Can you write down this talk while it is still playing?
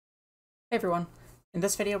Hey everyone, in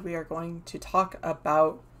this video we are going to talk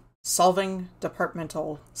about solving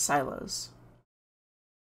departmental silos.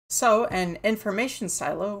 So an information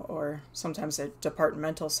silo, or sometimes a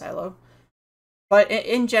departmental silo, but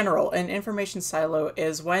in general, an information silo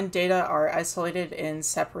is when data are isolated in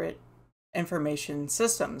separate information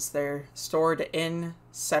systems. They're stored in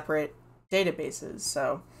separate databases.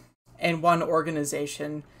 So in one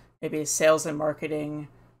organization, maybe sales and marketing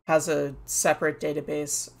has a separate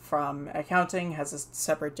database from accounting, has a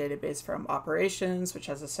separate database from operations, which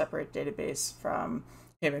has a separate database from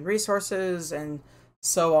human resources, and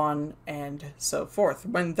so on and so forth.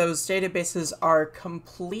 When those databases are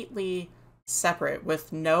completely separate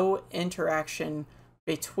with no interaction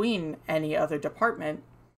between any other department,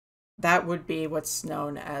 that would be what's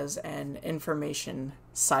known as an information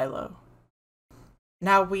silo.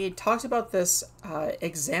 Now, we talked about this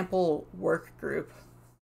example work group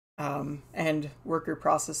and work group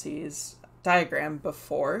processes diagram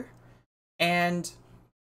before. And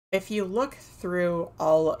if you look through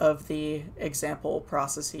all of the example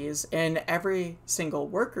processes in every single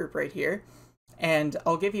work group right here, and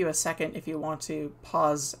I'll give you a second if you want to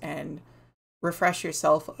pause and refresh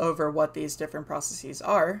yourself over what these different processes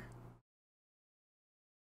are,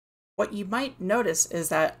 what you might notice is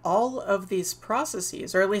that all of these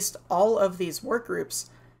processes, or at least all of these work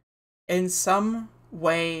groups, in some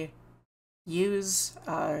way use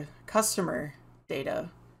customer data.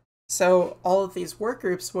 So all of these work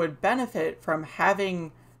groups would benefit from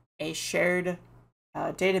having a shared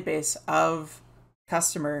database of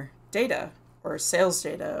customer data or sales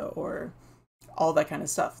data or all that kind of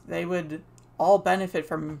stuff. They would all benefit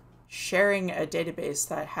from sharing a database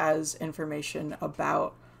that has information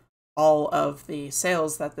about all of the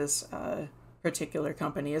sales that this particular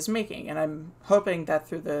company is making. And I'm hoping that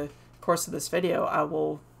through the course of this video, I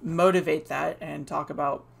will motivate that and talk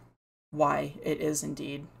about why it is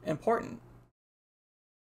indeed important.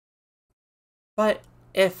 But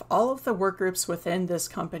if all of the work groups within this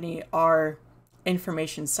company are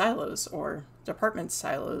information silos or department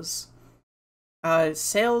silos,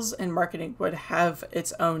 sales and marketing would have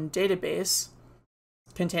its own database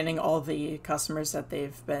containing all the customers that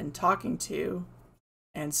they've been talking to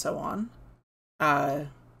and so on.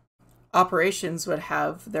 Operations would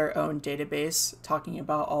have their own database talking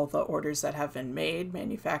about all the orders that have been made.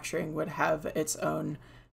 Manufacturing would have its own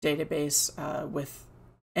database with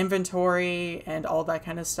inventory and all that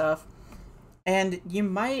kind of stuff. And you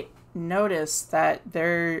might notice that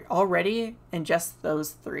they're already in just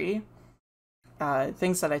those three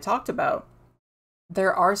things that I talked about.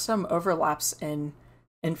 There are some overlaps in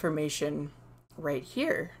information right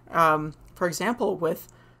here. For example, with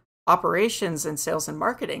operations and sales and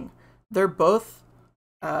marketing, they're both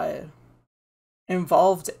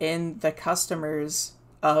involved in the customers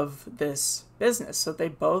of this business. So they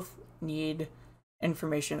both need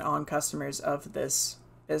information on customers of this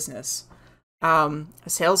business.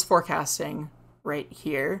 Sales forecasting right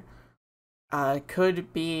here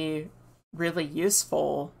could be really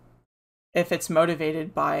useful if it's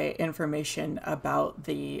motivated by information about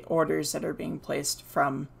the orders that are being placed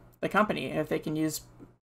from the company. If they can use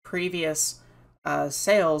previous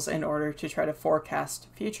sales in order to try to forecast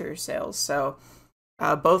future sales. So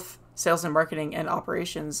both sales and marketing and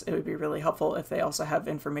operations, it would be really helpful if they also have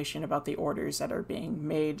information about the orders that are being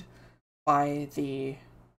made by the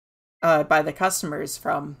customers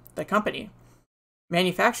from the company.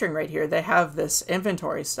 Manufacturing right here, they have this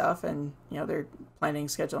inventory stuff, and they're planning,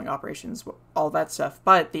 scheduling, operations, all that stuff.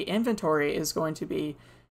 But the inventory is going to be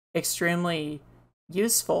extremely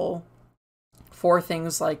useful for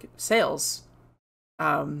things like sales,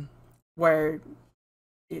 where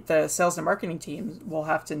the sales and marketing team will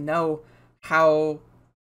have to know how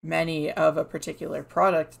many of a particular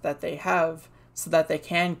product that they have so that they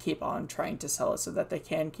can keep on trying to sell it, so that they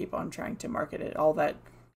can keep on trying to market it, all that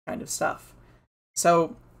kind of stuff.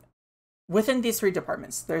 So within these three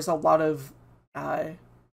departments, there's a lot of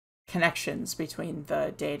connections between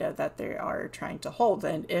the data that they are trying to hold.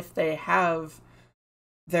 And if they have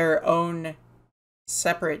their own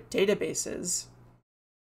separate databases,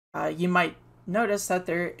 you might notice that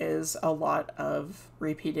there is a lot of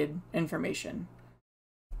repeated information.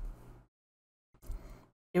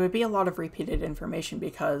 It would be a lot of repeated information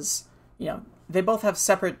because, they both have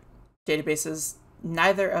separate databases.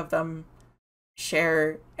 Neither of them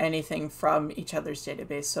share anything from each other's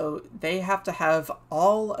database. So they have to have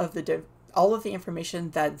all of the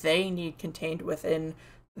information that they need contained within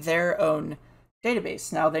their own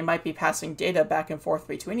database. Now, they might be passing data back and forth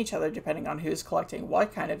between each other depending on who's collecting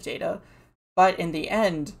what kind of data, but in the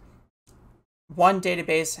end, one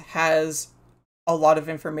database has a lot of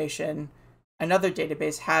information another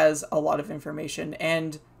database has a lot of information,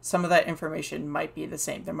 and some of that information might be the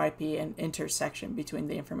same. There might be an intersection between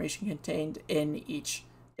the information contained in each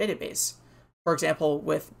database. For example,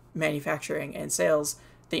 with manufacturing and sales,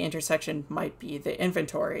 the intersection might be the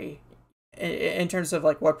inventory in terms of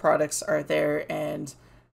like what products are there and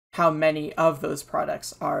how many of those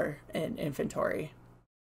products are in inventory.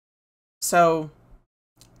 So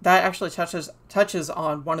that actually touches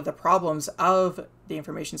on one of the problems of the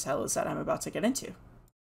information silos that I'm about to get into.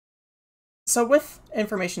 So with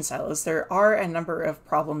information silos, there are a number of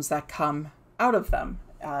problems that come out of them.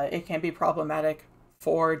 It can be problematic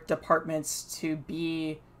for departments to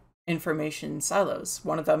be information silos.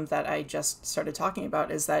 One of them that I just started talking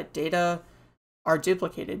about is that data are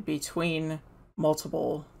duplicated between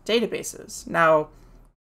multiple databases. Now,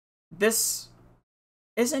 this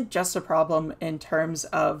isn't just a problem in terms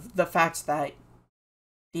of the fact that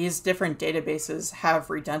these different databases have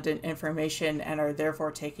redundant information and are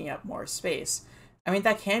therefore taking up more space. I mean,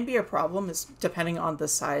 that can be a problem depending on the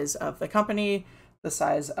size of the company, the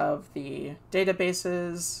size of the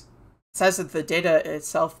databases, size of the data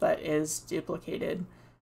itself that is duplicated,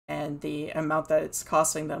 and the amount that it's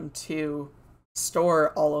costing them to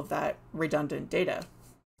store all of that redundant data.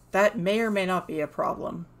 That may or may not be a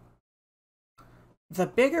problem. The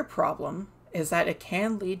bigger problem is that it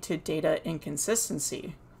can lead to data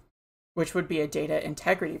inconsistency, which would be a data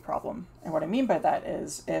integrity problem. And what I mean by that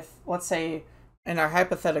is if, let's say, in our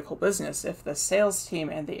hypothetical business, if the sales team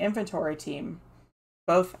and the inventory team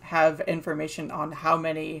both have information on how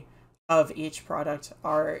many of each product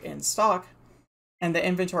are in stock, and the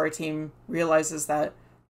inventory team realizes that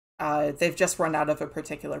they've just run out of a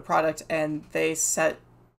particular product and they set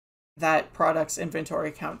that product's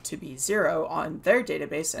inventory count to be 0 on their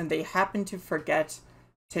database, and they happen to forget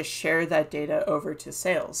to share that data over to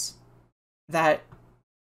sales. That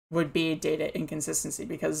would be data inconsistency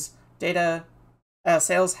because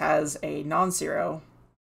sales has a non-zero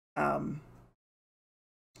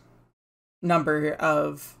number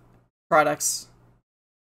of products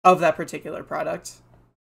of that particular product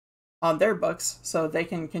on their books, so they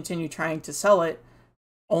can continue trying to sell it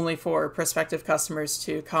only for prospective customers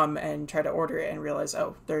to come and try to order it and realize,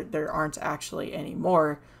 oh, there aren't actually any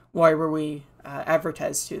more. Why were we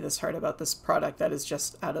advertised to this hard about this product that is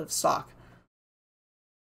just out of stock?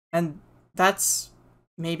 And that's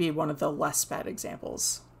maybe one of the less bad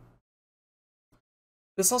examples.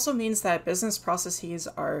 This also means that business processes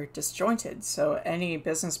are disjointed. So any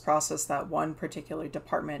business process that one particular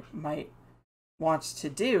department might want to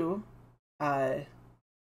do that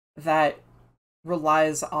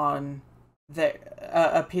relies on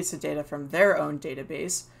a piece of data from their own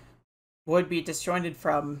database would be disjointed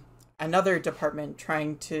from another department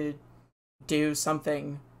trying to do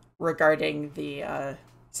something regarding the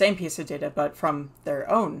same piece of data but from their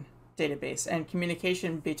own database. And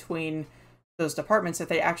communication between those departments, if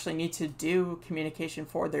they actually need to do communication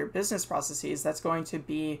for their business processes, that's going to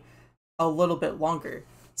be a little bit longer.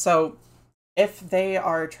 So if they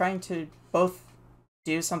are trying to both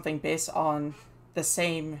do something based on the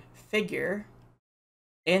same figure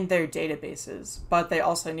in their databases, but they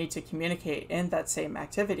also need to communicate in that same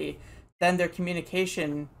activity, then their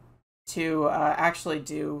communication to actually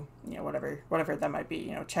do, whatever that might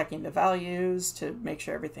be, checking the values to make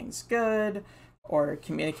sure everything's good, or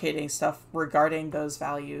communicating stuff regarding those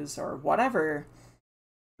values or whatever,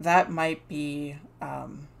 that might be,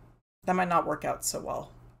 that might not work out so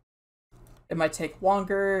well. It might take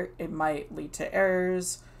longer, it might lead to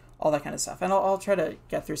errors, all that kind of stuff. And I'll try to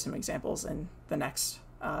get through some examples in the next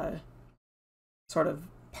sort of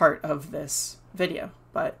part of this video,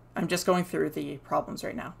 but I'm just going through the problems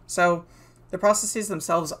right now. So the processes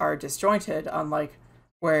themselves are disjointed, unlike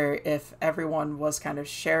where if everyone was kind of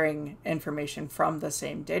sharing information from the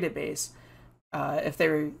same database,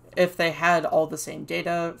 if they had all the same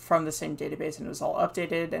data from the same database and it was all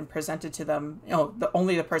updated and presented to them,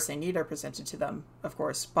 only the parts they need are presented to them, of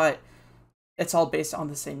course, but it's all based on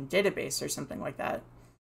the same database or something like that.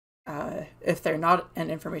 If they're not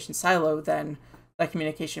an information silo, then that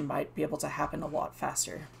communication might be able to happen a lot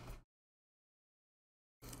faster.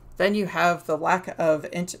 Then you have the lack of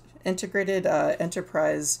integrated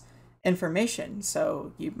enterprise information.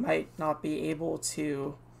 So you might not be able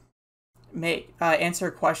to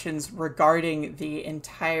answer questions regarding the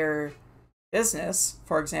entire business.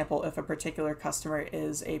 For example, if a particular customer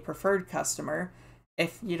is a preferred customer,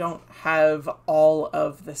 if you don't have all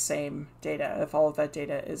of the same data, if all of that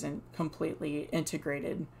data isn't completely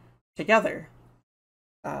integrated together.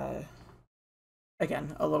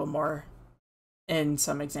 Again, a little more in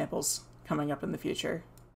some examples coming up in the future.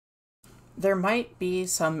 there might be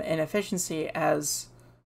some inefficiency as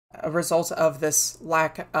a result of this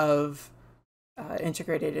lack of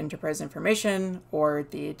integrated enterprise information or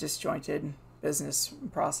the disjointed business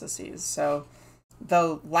processes. So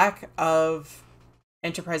the lack of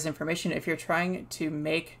enterprise information, if you're trying to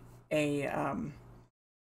make a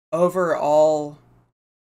overall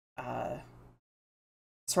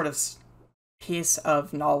sort of piece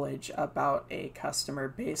of knowledge about a customer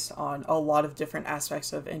based on a lot of different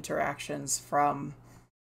aspects of interactions from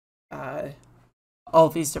all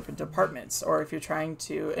these different departments, or if you're trying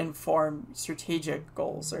to inform strategic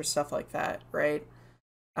goals or stuff like that, right?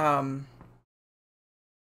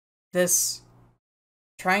 This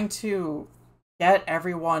trying to get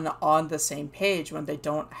everyone on the same page when they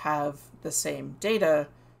don't have the same data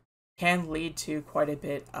can lead to quite a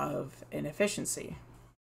bit of inefficiency.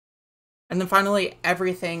 And then finally,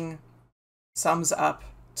 everything sums up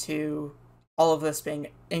to all of this being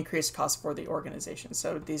increased cost for the organization.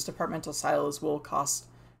 So these departmental silos will cost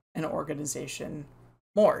an organization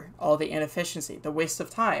more. All the inefficiency, the waste of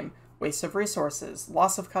time, waste of resources,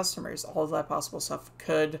 loss of customers, all of that possible stuff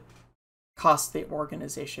could cost the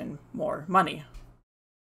organization more money.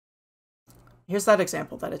 Here's that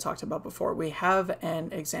example that I talked about before. We have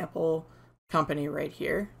an example company right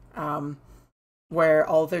here where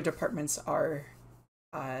all their departments are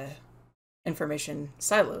information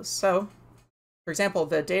silos. So, for example,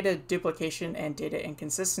 the data duplication and data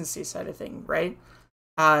inconsistency side of thing, right?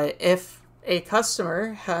 If a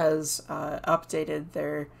customer has updated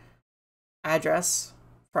their address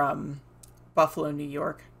from Buffalo, New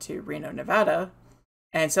York to Reno, Nevada,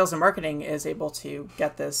 and sales and marketing is able to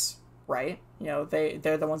get this right, you know,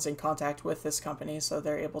 they're the ones in contact with this company, so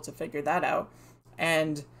they're able to figure that out,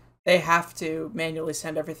 and they have to manually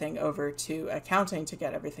send everything over to accounting to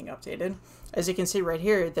get everything updated. As you can see right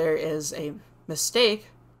here, there is a mistake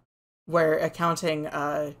where accounting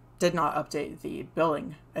did not update the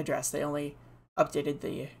billing address. They only updated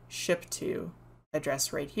the ship to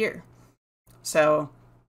address right here. So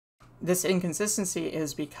this inconsistency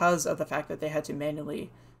is because of the fact that they had to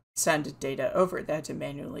manually send data over. They had to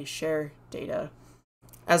manually share data,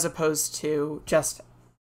 as opposed to just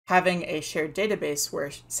having a shared database where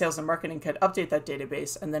sales and marketing could update that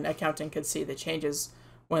database and then accounting could see the changes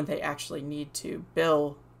when they actually need to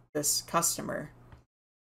bill this customer.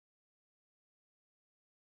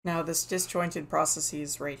 Now, this disjointed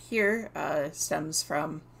processes right here stems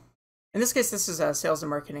from, in this case, this is sales and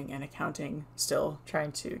marketing and accounting still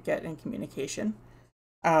trying to get in communication.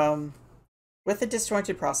 With the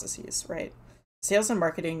disjointed processes, right? Sales and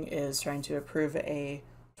marketing is trying to approve a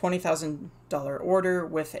 $20,000 order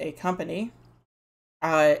with a company,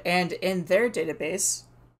 and in their database,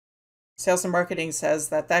 sales and marketing says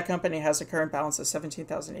that that company has a current balance of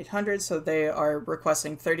 $17,800, so they are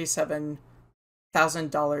requesting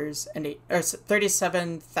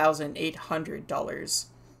 $37,800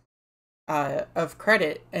 of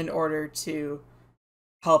credit in order to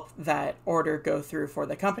help that order go through for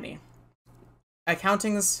the company.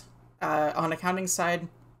 Accounting's on accounting side,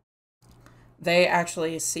 they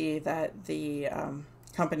actually see that the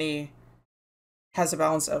company has a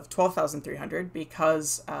balance of $12,300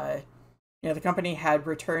 because the company had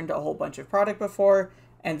returned a whole bunch of product before,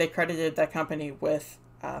 and they credited that company with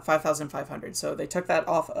 $5,500. So they took that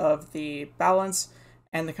off of the balance,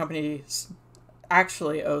 and the company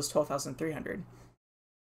actually owes $12,300.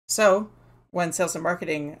 So when sales and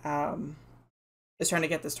marketing is trying to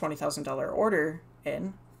get this $20,000 order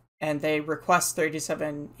in, and they request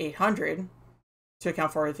 $37,800 to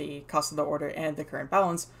account for the cost of the order and the current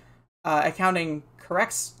balance, accounting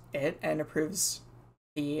corrects it and approves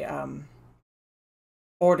the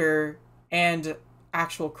order and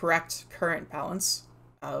actual correct current balance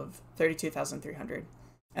of $32,300.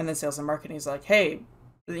 And then sales and marketing is like, hey,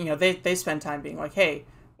 they spend time being like, hey,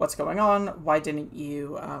 what's going on? Why didn't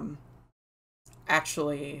you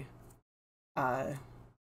actually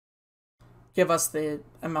give us the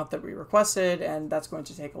amount that we requested? And that's going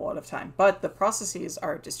to take a lot of time. But the processes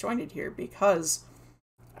are disjointed here because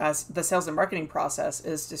as the sales and marketing process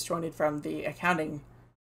is disjointed from the accounting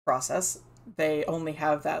process. They only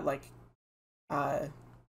have that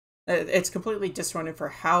it's completely disjointed for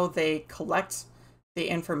how they collect the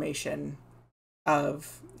information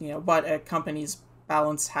of what a company's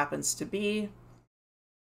balance happens to be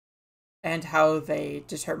and how they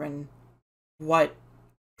determine what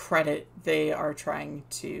credit they are trying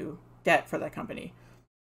to get for that company.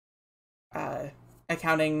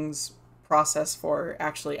 Accounting's process for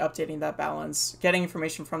actually updating that balance, getting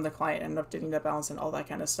information from the client and updating that balance and all that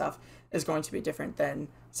kind of stuff is going to be different than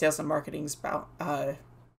sales and marketing's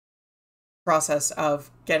process of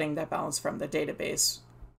getting that balance from the database,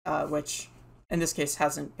 which in this case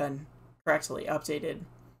hasn't been correctly updated,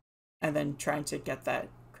 and then trying to get that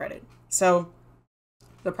credit. So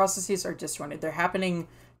the processes are disjointed. They're happening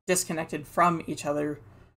disconnected from each other.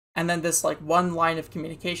 And then this like one line of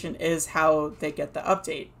communication is how they get the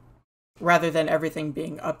update, rather than everything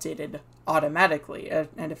being updated automatically.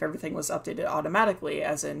 And if everything was updated automatically,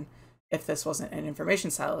 as in if this wasn't an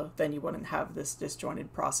information silo, then you wouldn't have this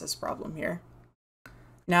disjointed process problem here.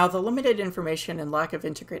 Now, the limited information and lack of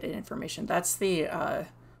integrated information, that's the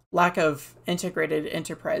lack of integrated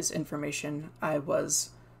enterprise information I was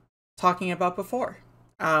talking about before.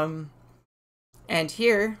 And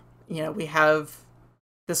here, we have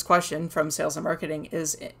this question from sales and marketing: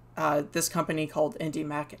 is this company called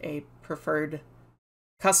IndyMac a preferred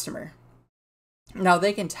customer? Now,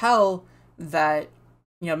 they can tell that,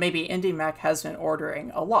 maybe IndyMac has been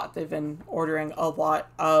ordering a lot. They've been ordering a lot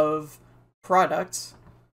of products,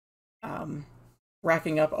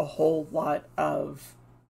 racking up a whole lot of,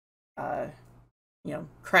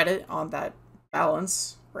 credit on that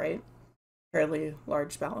balance, right? Fairly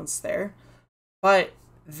large balance there. But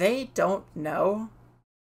they don't know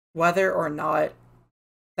whether or not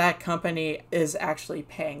that company is actually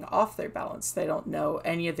paying off their balance. They don't know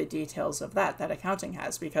any of the details of that accounting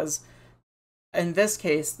has, because in this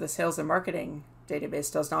case, the sales and marketing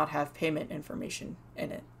database does not have payment information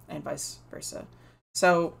in it, and vice versa.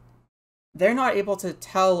 So they're not able to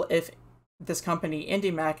tell if this company,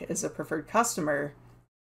 IndyMac, is a preferred customer.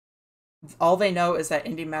 All they know is that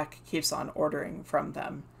IndyMac keeps on ordering from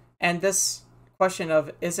them. And this question of,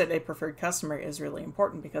 is it a preferred customer, is really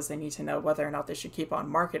important, because they need to know whether or not they should keep on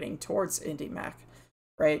marketing towards IndyMac,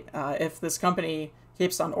 right? If this company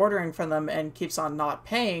keeps on ordering from them and keeps on not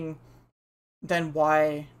paying, then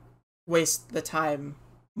why waste the time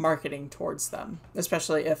marketing towards them,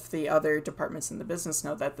 especially if the other departments in the business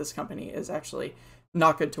know that this company is actually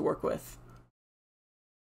not good to work with.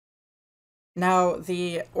 Now,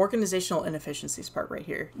 the organizational inefficiencies part right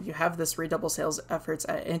here. You have this redouble sales efforts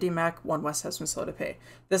at IndyMac, One West has been slow to pay.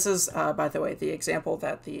 This is, by the way, the example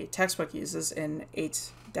that the textbook uses in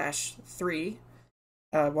 8-3,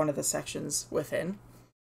 one of the sections within.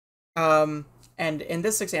 And in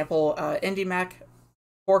this example, IndyMac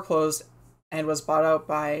foreclosed and was bought out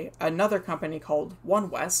by another company called One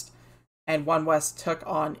West, and One West took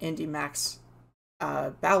on IndyMac's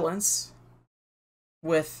balance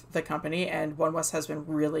with the company, and One West has been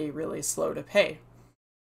really, really slow to pay.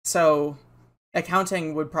 So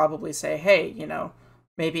accounting would probably say, hey,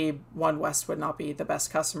 maybe One West would not be the best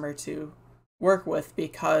customer to work with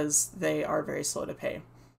because they are very slow to pay.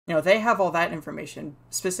 They have all that information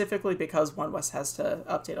specifically because One West has to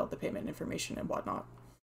update all the payment information and whatnot.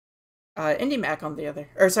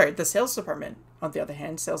 IndyMac the sales department, on the other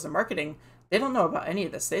hand, sales and marketing, they don't know about any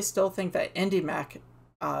of this. They still think that IndyMac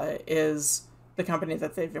is the company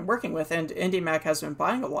that they've been working with, and IndyMac has been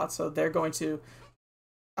buying a lot, so they're going to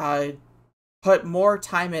put more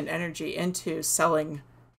time and energy into selling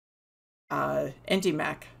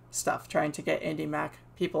IndyMac stuff, trying to get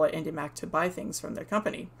people at IndyMac to buy things from their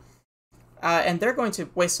company. And they're going to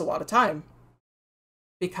waste a lot of time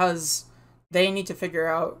because they need to figure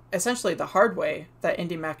out essentially the hard way that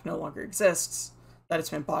IndyMac no longer exists, that it's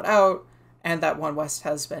been bought out, and that One West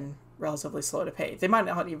has been relatively slow to pay. They might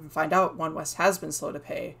not even find out One West has been slow to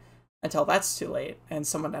pay until that's too late, and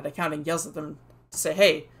someone at accounting yells at them to say,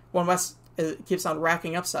 hey, One West keeps on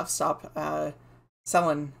racking up stuff, stop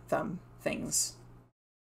selling them things.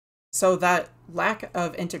 So that lack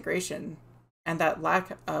of integration and that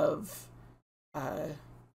lack of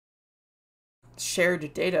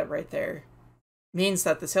shared data right there means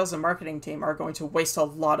that the sales and marketing team are going to waste a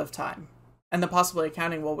lot of time. And then possibly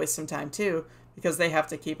accounting will waste some time too, because they have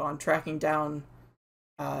to keep on tracking down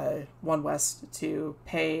One West to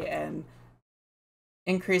pay and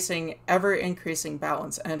ever increasing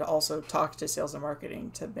balance, and also talk to sales and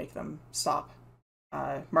marketing to make them stop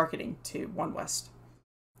marketing to One West.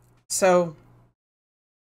 So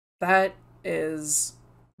that is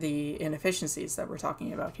the inefficiencies that we're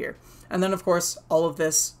talking about here. And then, of course, all of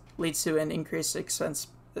this leads to an increased expense,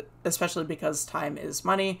 especially because time is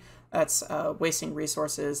money. That's wasting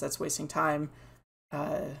resources, that's wasting time,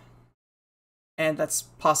 and that's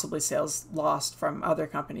possibly sales lost from other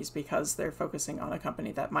companies because they're focusing on a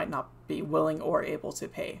company that might not be willing or able to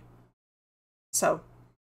pay. So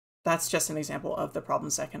that's just an example of the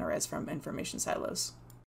problems that can arise from information silos.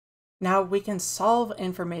 Now, we can solve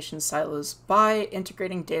information silos by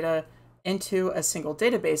integrating data into a single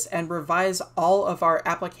database and revise all of our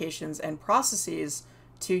applications and processes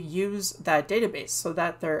to use that database so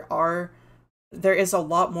that there are there is a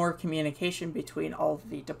lot more communication between all of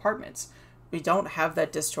the departments. We don't have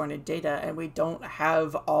that disjointed data, and we don't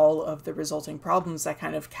have all of the resulting problems that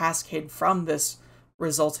kind of cascade from this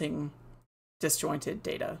resulting disjointed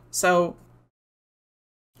data. So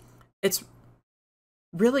it's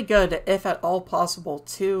really good, if at all possible,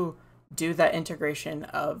 to do that integration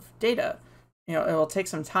of data. It will take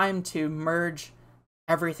some time to merge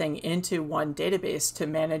everything into one database to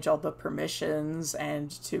manage all the permissions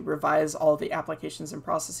and to revise all the applications and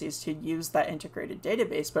processes to use that integrated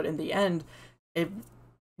database. But in the end, it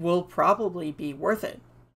will probably be worth it.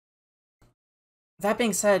 That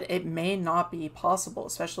being said, it may not be possible,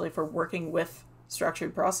 especially for working with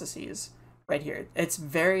structured processes right here. It's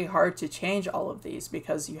very hard to change all of these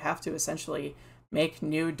because you have to essentially make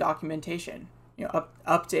new documentation,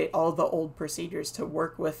 update all the old procedures to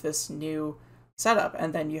work with this new setup,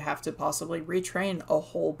 and then you have to possibly retrain a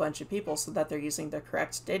whole bunch of people so that they're using the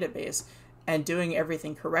correct database and doing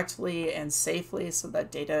everything correctly and safely so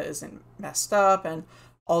that data isn't messed up and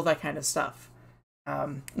all that kind of stuff.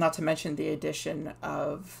 Not to mention the addition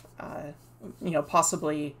of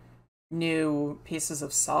possibly new pieces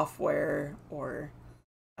of software or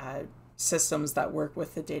systems that work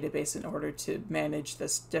with the database in order to manage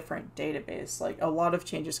this different database. Like, a lot of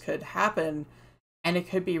changes could happen, and it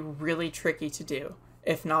could be really tricky to do,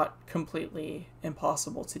 if not completely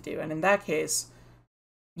impossible to do. And in that case,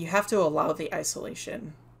 you have to allow the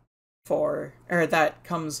isolation that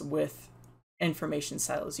comes with information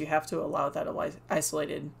silos. You have to allow that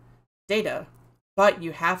isolated data, but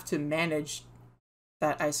you have to manage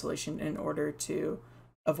that isolation in order to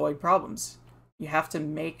avoid problems. You have to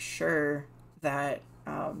make sure that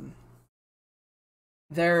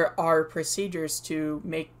there are procedures to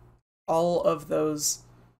make all of those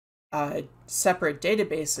separate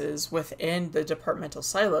databases within the departmental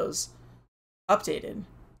silos updated.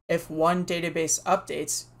 If one database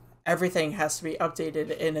updates, everything has to be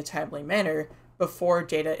updated in a timely manner before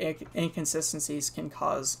data inconsistencies can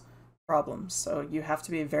cause problems. So you have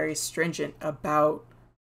to be very stringent about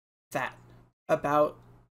that, about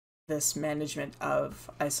this management of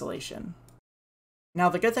isolation. Now,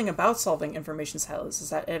 the good thing about solving information silos is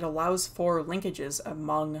that it allows for linkages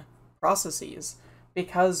among processes,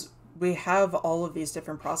 because we have all of these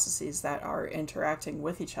different processes that are interacting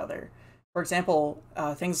with each other. For example,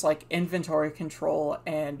 things like inventory control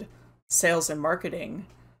and sales and marketing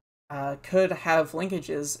could have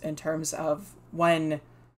linkages in terms of when,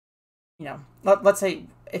 let's say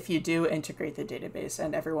if you do integrate the database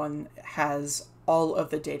and everyone has all of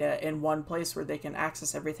the data in one place where they can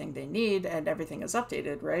access everything they need and everything is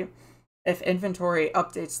updated, right? If inventory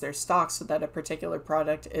updates their stock so that a particular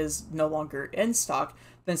product is no longer in stock,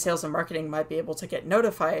 then sales and marketing might be able to get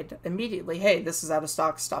notified immediately, hey, this is out of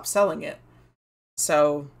stock, stop selling it.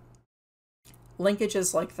 So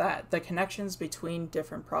linkages like that, the connections between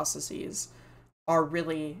different processes, are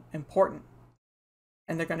really important.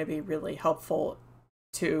 And they're going to be really helpful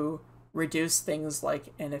to reduce things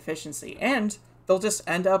like inefficiency. And they'll just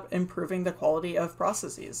end up improving the quality of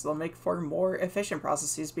processes. They'll make for more efficient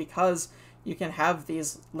processes because you can have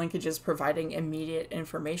these linkages providing immediate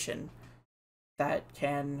information that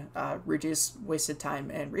can reduce wasted time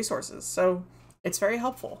and resources. So it's very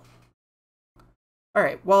helpful. All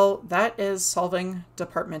right, well, that is solving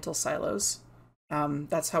departmental silos.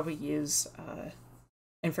 That's how we use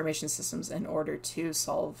information systems in order to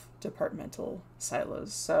solve departmental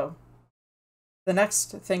silos. So the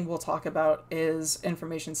next thing we'll talk about is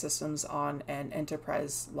information systems on an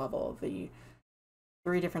enterprise level, the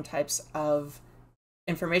 3 different types of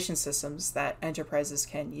information systems that enterprises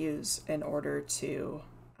can use in order to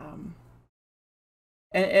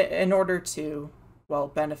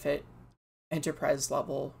benefit enterprise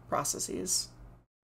level processes.